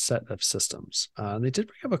connected set of systems. They did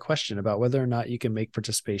bring up a question about whether or not you can make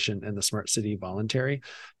participation in the smart city voluntary.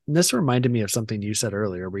 And this reminded me of something you said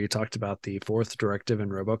earlier, where you talked about the fourth directive in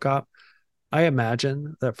RoboCop. I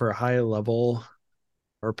imagine that for high level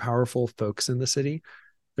or powerful folks in the city,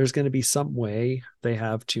 there's going to be some way they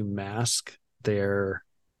have to mask their,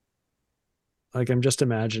 like, I'm just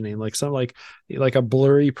imagining like some like a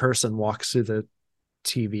blurry person walks through the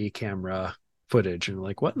TV camera footage and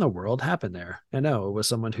like, what in the world happened there? And no, it was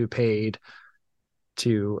someone who paid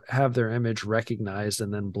to have their image recognized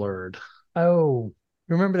and then blurred. Oh,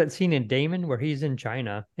 remember that scene in Damon where he's in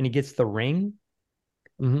China and he gets the ring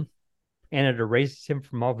Mm-hmm. and it erases him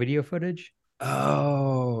from all video footage?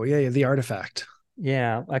 Oh, yeah, the artifact.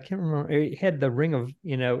 Yeah, I can't remember. He had the ring of,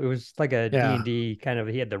 it was like a Yeah. D&D kind of,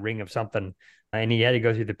 he had the ring of something and he had to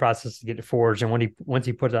go through the process to get it forged. And once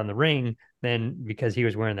he put it on the ring, then because he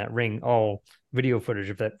was wearing that ring, all video footage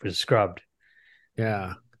of that was scrubbed.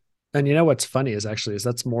 Yeah. And you know what's funny is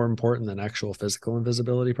that's more important than actual physical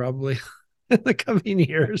invisibility, probably in the coming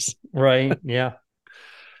years. Right. Yeah.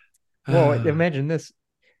 Well, imagine this.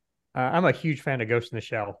 I'm a huge fan of Ghost in the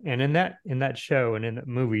Shell, and in that show and in the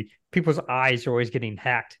movie, people's eyes are always getting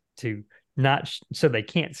hacked to not so they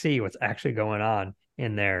can't see what's actually going on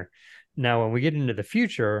in there. Now, when we get into the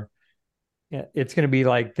future, it's going to be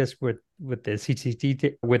like this with the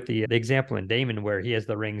CCTV, with the example in Damon where he has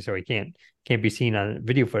the ring, so he can't be seen on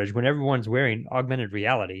video footage. When everyone's wearing augmented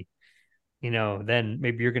reality, then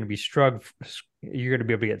maybe you're going to be scrubbed. You're going to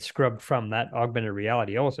be able to get scrubbed from that augmented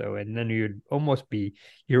reality also, and then you'd almost be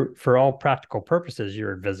for all practical purposes,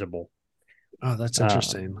 you're invisible. Oh, that's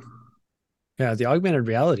interesting. Yeah, the augmented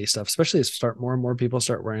reality stuff, especially as more and more people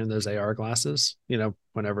start wearing those AR glasses,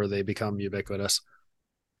 whenever they become ubiquitous.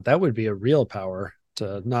 That would be a real power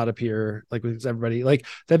to not appear like with everybody. Like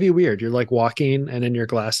that'd be weird. You're like walking and in your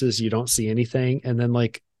glasses, you don't see anything. And then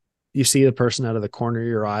like you see the person out of the corner of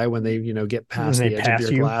your eye when they, get And past they the edge of pass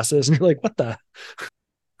your you. glasses, and you're like, what the?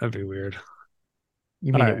 That'd be weird.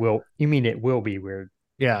 You All mean it right. will? You mean it will be weird?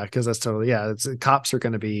 Yeah, because that's totally, yeah. Cops are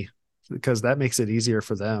going to be, because that makes it easier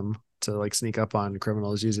for them to like sneak up on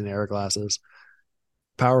criminals using AR glasses.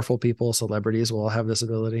 Powerful people, celebrities will all have this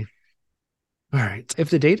ability. All right. If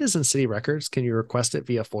the data is in city records, can you request it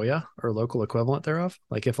via FOIA or local equivalent thereof?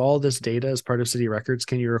 Like if all this data is part of city records,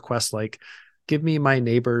 can you request like, give me my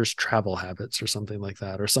neighbor's travel habits or something like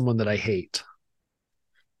that, or someone that I hate?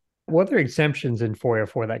 What are exemptions in FOIA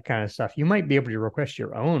for that kind of stuff? You might be able to request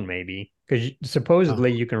your own, maybe, because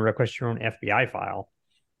supposedly Oh, you can request your own FBI file.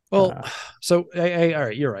 well, Uh, so all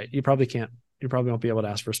right, you're right. You probably can't. You probably won't be able to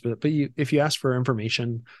ask for specific, but if you ask for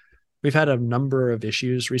information, we've had a number of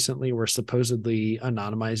issues recently where supposedly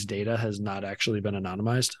anonymized data has not actually been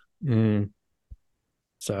anonymized. mm,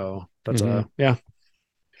 So that's mm-hmm. yeah.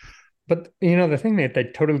 But the thing that they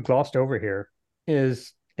totally glossed over here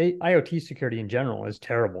is IoT security in general is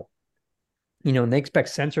terrible. And they expect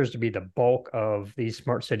sensors to be the bulk of these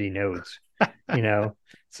smart city nodes. you know.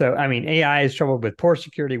 So I mean, AI is troubled with poor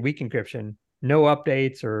security, weak encryption, no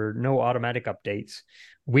updates or no automatic updates,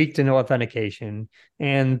 weak to no authentication,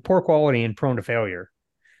 and poor quality and prone to failure.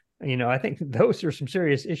 I think those are some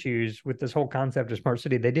serious issues with this whole concept of smart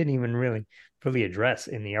city. They didn't even really address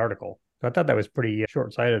in the article. So I thought that was pretty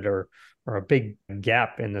short-sighted or a big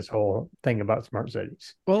gap in this whole thing about smart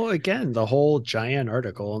cities. Well, again, the whole giant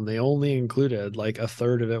article, and they only included like a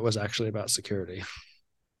third of it was actually about security.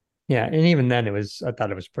 Yeah, and even then I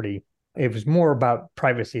thought it was more about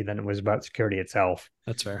privacy than it was about security itself.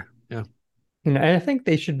 That's fair. Yeah. And I think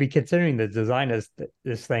they should be considering the design as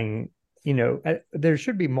this thing. There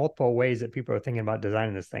should be multiple ways that people are thinking about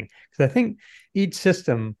designing this thing because I think each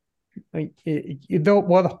system,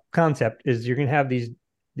 the concept is you're going to have these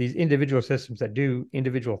individual systems that do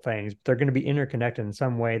individual things, but they're going to be interconnected in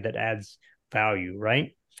some way that adds value,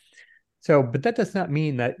 right? So, but that does not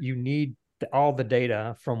mean that you need all the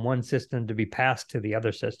data from one system to be passed to the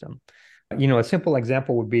other system. A simple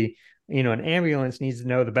example would be, an ambulance needs to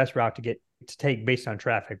know the best route to take based on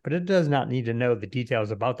traffic, but it does not need to know the details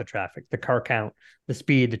about the traffic, the car count, the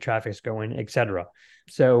speed the traffic's going, etc.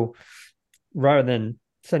 So rather than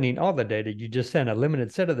sending all the data, you just send a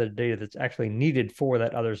limited set of the data that's actually needed for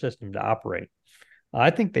that other system to operate. I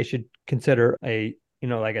think they should consider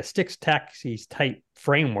like a sticks taxis type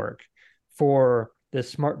framework for this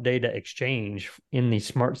smart data exchange in these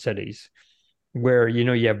smart cities where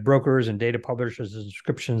you have brokers and data publishers and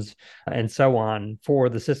subscriptions and so on for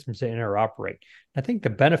the systems to interoperate. I think the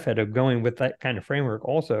benefit of going with that kind of framework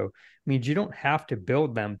also means you don't have to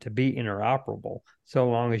build them to be interoperable so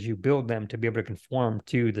long as you build them to be able to conform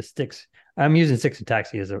to the sticks. I'm using sticks and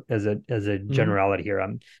taxi as a Mm-hmm. generality here.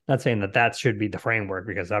 I'm not saying that should be the framework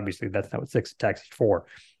because obviously that's not what sticks and taxi is for.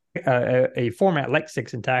 A format like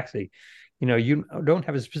sticks and taxi, you don't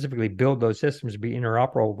have to specifically build those systems to be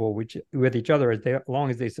interoperable with each other as long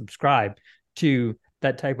as they subscribe to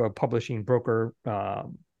that type of publishing broker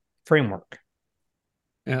framework,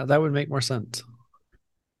 Yeah, that would make more sense.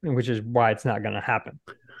 which is why it's not going to happen.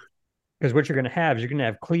 Because what you're going to have is you're going to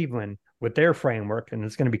have Cleveland with their framework, and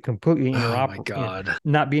it's going to be completely Oh my interoperable, God.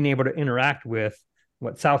 not being able to interact with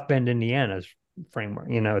what South Bend, Indiana's framework.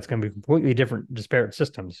 It's going to be completely different, disparate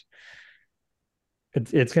systems.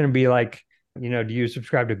 It's going to be like, do you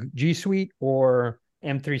subscribe to G Suite or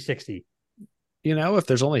M360? If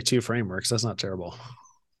there's only two frameworks, that's not terrible.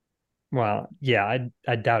 Well, yeah,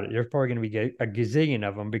 I doubt it. There's probably going to be a gazillion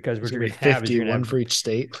of them because There's what going you're to going be to have is 50, you're going one to have for each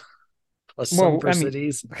state, plus some well, for I mean,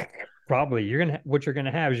 cities. probably what you're going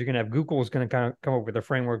to have is you're going to have Google's going to come up with a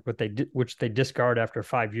framework, but which they discard after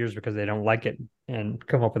 5 years because they don't like it and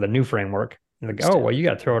come up with a new framework. And like, oh well, you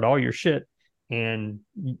got to throw out all your shit and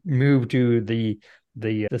move to the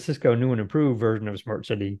Cisco new and improved version of Smart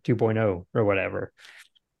City 2.0 or whatever.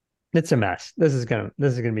 It's a mess. This is a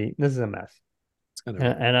mess. It's going to be.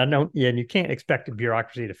 And I don't, yeah, and you can't expect a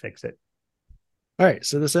bureaucracy to fix it. All right.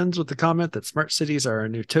 So this ends with the comment that smart cities are a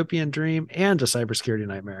utopian dream and a cybersecurity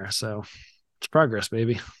nightmare. So it's progress,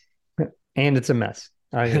 baby. And it's a mess.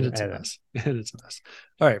 And it's a mess. And it's a mess.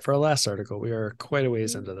 All right. For our last article, we are quite a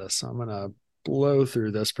ways into this. So I'm going to blow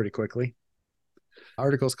through this pretty quickly.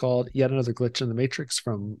 Article's called Yet Another Glitch in the Matrix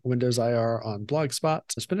from Windows IR on Blogspot.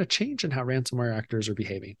 There's been a change in how ransomware actors are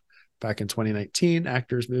behaving. Back in 2019,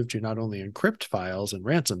 actors moved to not only encrypt files and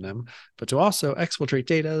ransom them, but to also exfiltrate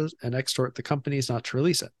data and extort the companies not to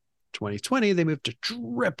release it. 2020, they moved to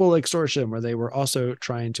triple extortion, where they were also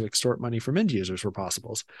trying to extort money from end users where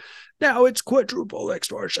possible. Now it's quadruple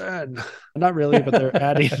extortion. Not really, but they're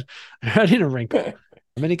adding a wrinkle.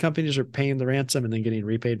 Many companies are paying the ransom and then getting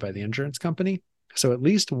repaid by the insurance company. So at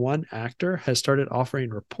least one actor has started offering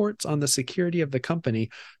reports on the security of the company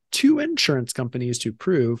to insurance companies to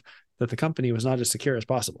prove that the company was not as secure as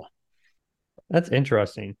possible. That's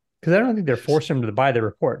interesting because I don't think they're forcing them to buy the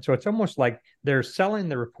report. So it's almost like they're selling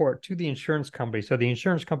the report to the insurance company so the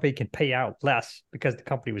insurance company can pay out less because the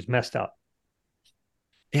company was messed up.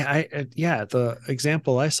 Yeah, the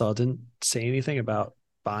example I saw didn't say anything about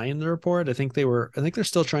buying the report. I think they're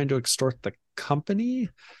still trying to extort the company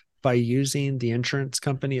by using the insurance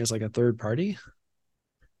company as like a third party,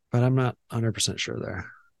 but I'm not 100% sure there.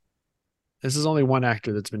 This is only one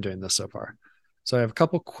actor that's been doing this so far. So I have a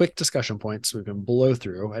couple quick discussion points we can blow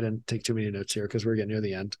through. I didn't take too many notes here because we're getting near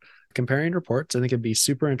the end. Comparing reports, I think it'd be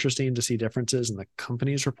super interesting to see differences in the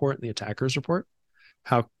company's report and the attacker's report.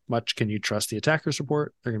 How much can you trust the attacker's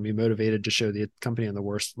report? They're going to be motivated to show the company in the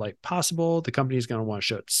worst light possible. The company is going to want to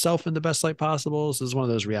show itself in the best light possible. So this is one of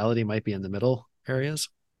those reality might be in the middle areas.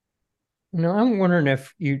 I'm wondering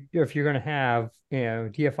if you're going to have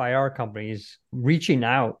DFIR companies reaching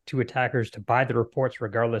out to attackers to buy the reports,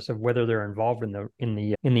 regardless of whether they're involved in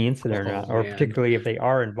the incident or not, or particularly if they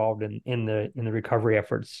are involved in the recovery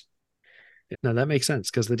efforts. Now that makes sense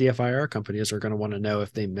because the DFIR companies are going to want to know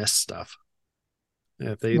if they miss stuff.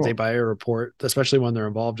 If they buy a report, especially when they're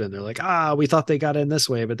involved in, they're like, we thought they got in this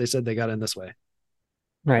way, but they said they got in this way.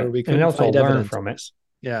 Right. Or we couldn't also find learn from it.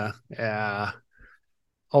 Yeah. Yeah.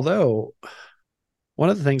 Although one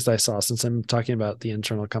of the things that I saw, since I'm talking about the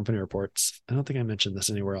internal company reports, I don't think I mentioned this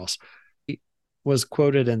anywhere else, was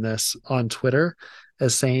quoted in this on Twitter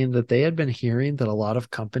as saying that they had been hearing that a lot of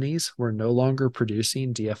companies were no longer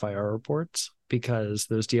producing DFIR reports because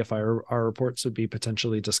those DFIR reports would be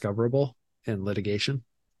potentially discoverable in litigation.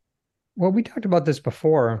 Well, we talked about this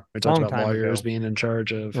before. We talked about lawyers being in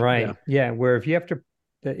charge of. Right. Yeah. Where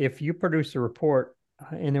if you produce a report,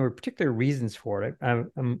 and there were particular reasons for it.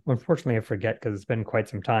 Unfortunately, I forget because it's been quite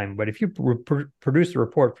some time. But if you produce a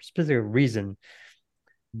report for a specific reason,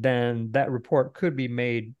 then that report could be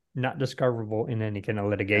made not discoverable in any kind of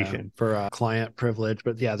litigation for client privilege.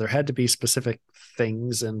 But yeah, there had to be specific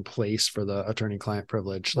things in place for the attorney-client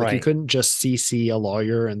privilege. Like you couldn't just CC a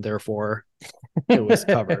lawyer and therefore it was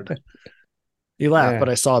covered. You laugh, but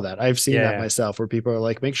I saw that. I've seen that myself where people are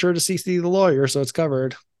like, make sure to CC the lawyer so it's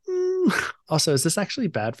covered. Also, is this actually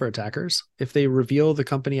bad for attackers? If they reveal the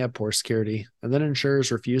company had poor security and then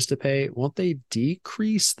insurers refuse to pay, won't they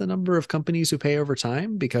decrease the number of companies who pay over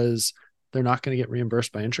time because they're not going to get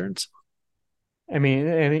reimbursed by insurance? I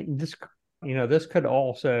mean, this could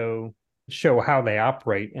also show how they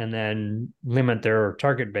operate and then limit their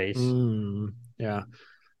target base. Yeah.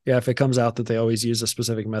 If it comes out that they always use a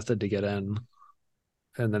specific method to get in,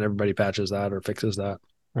 and then everybody patches that or fixes that.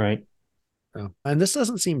 Right. And this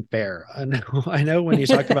doesn't seem fair. I know when you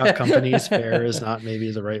talk about companies, fair is not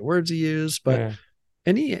maybe the right word to use, but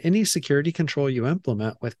any security control you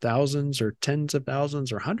implement with thousands or tens of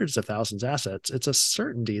thousands or hundreds of thousands of assets, it's a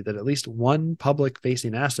certainty that at least one public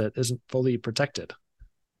facing asset isn't fully protected.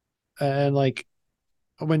 And like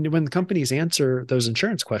when companies answer those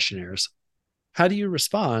insurance questionnaires, how do you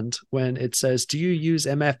respond when it says, do you use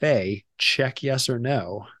MFA? Check yes or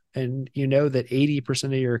no. And you know that 80%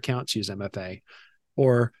 of your accounts use MFA,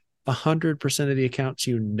 or 100% of the accounts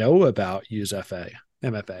you know about use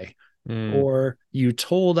MFA, or you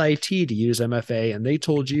told IT to use MFA and they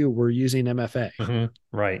told you we're using MFA.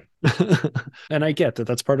 Right. And I get that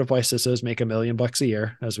that's part of why CISOs make $1 million a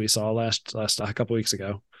year, as we saw last a couple weeks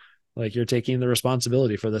ago. Like you're taking the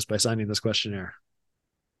responsibility for this by signing this questionnaire.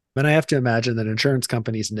 And I have to imagine that insurance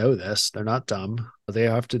companies know this. They're not dumb. They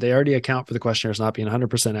already account for the questionnaires not being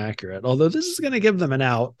 100% accurate. Although this is going to give them an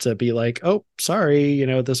out to be like, oh, sorry,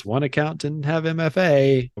 this one account didn't have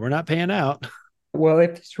MFA. We're not paying out. Well,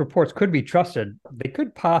 if these reports could be trusted, they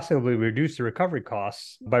could possibly reduce the recovery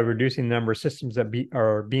costs by reducing the number of systems that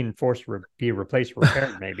are being forced to be replaced or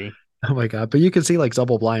repaired, maybe. Oh my God. But you can see like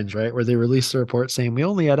double blinds, right? Where they release the report saying we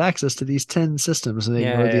only had access to these 10 systems and they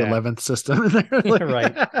ignore the 11th system. And they're like,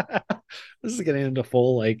 right. This is getting into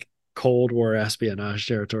full like Cold War espionage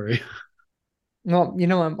territory. Well,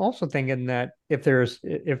 I'm also thinking that if there's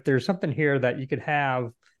something here that you could have,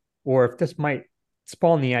 or if this might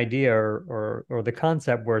spawn the idea or the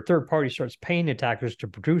concept where a third party starts paying attackers to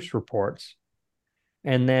produce reports.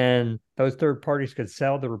 And then those third parties could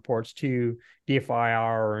sell the reports to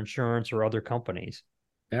DFIR or insurance or other companies.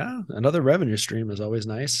 Yeah, another revenue stream is always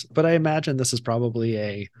nice. But I imagine this is probably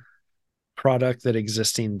a product that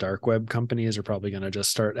existing dark web companies are probably going to just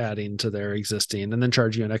start adding to their existing and then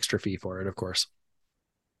charge you an extra fee for it, of course.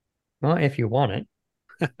 Well, if you want it.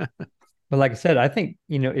 But like I said, I think,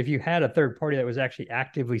 if you had a third party that was actually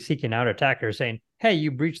actively seeking out attackers saying, hey, you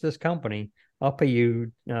breached this company, I'll pay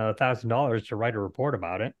you $1,000 to write a report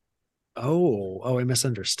about it. Oh, I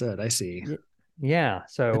misunderstood. I see. Yeah.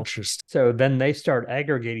 So Interesting. so then they start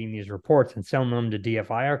aggregating these reports and selling them to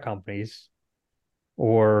DFIR companies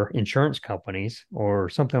or insurance companies or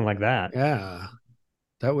something like that. Yeah,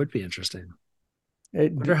 that would be interesting.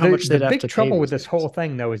 Wonder It, how much the they'd have big to pay trouble with these this guys. whole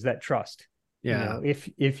thing though is that trust. Yeah.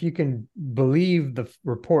 If you can believe the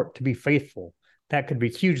report to be faithful, that could be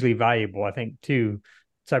hugely valuable, I think, to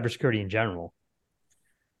cybersecurity in general.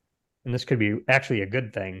 And this could be actually a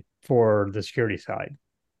good thing for the security side.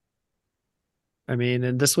 I mean,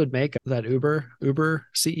 and this would make that Uber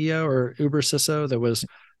CEO or Uber CISO that was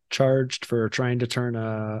charged for trying to turn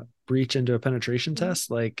a breach into a penetration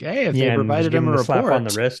test. Like, hey, if they Yeah, and just provided give him a them the slap on the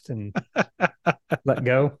report, wrist and let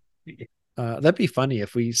go. that'd be funny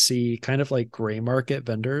if we see kind of like gray market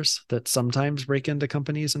vendors that sometimes break into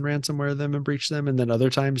companies and ransomware them and breach them, and then other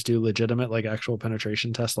times do legitimate, like actual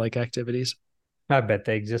penetration test like activities. I bet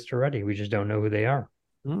they exist already. We just don't know who they are.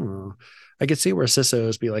 Oh, I could see where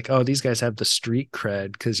CISOs be like, oh, these guys have the street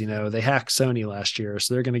cred because, they hacked Sony last year.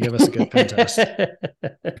 So they're going to give us a good pen test.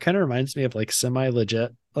 It kind of reminds me of like semi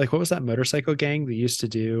legit. Like, what was that motorcycle gang that used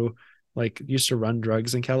to run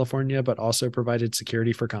drugs in California, but also provided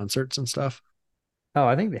security for concerts and stuff? Oh,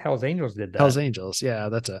 I think the Hells Angels did Hell's that. Angels. Yeah,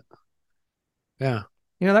 that's it. Yeah.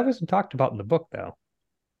 That wasn't talked about in the book, though.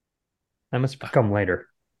 That must have come later.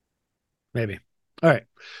 Maybe. All right.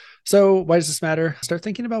 So why does this matter? Start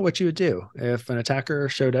thinking about what you would do if an attacker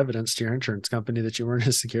showed evidence to your insurance company that you weren't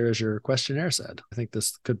as secure as your questionnaire said. I think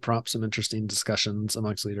this could prompt some interesting discussions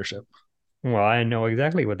amongst leadership. Well, I know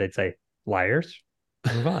exactly what they'd say. Liars.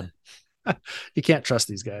 Move on. You can't trust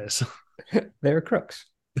these guys. They're crooks.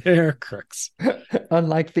 They're crooks.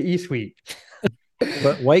 Unlike the E-Suite.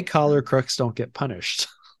 But white collar crooks don't get punished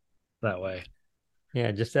that way. Yeah,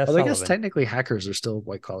 just ask Although I guess Sullivan. technically hackers are still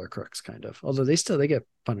white collar crooks, kind of. Although they get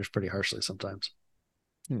punished pretty harshly sometimes.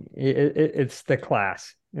 It's the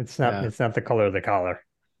class. It's not. Yeah, It's not the color of the collar.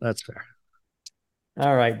 that's fair.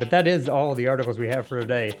 All right, but that is all the articles we have for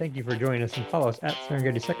today. Thank you for joining us and follow us at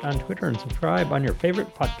SerenGetti Sec on Twitter and subscribe on your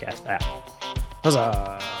favorite podcast app.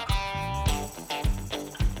 Huzzah!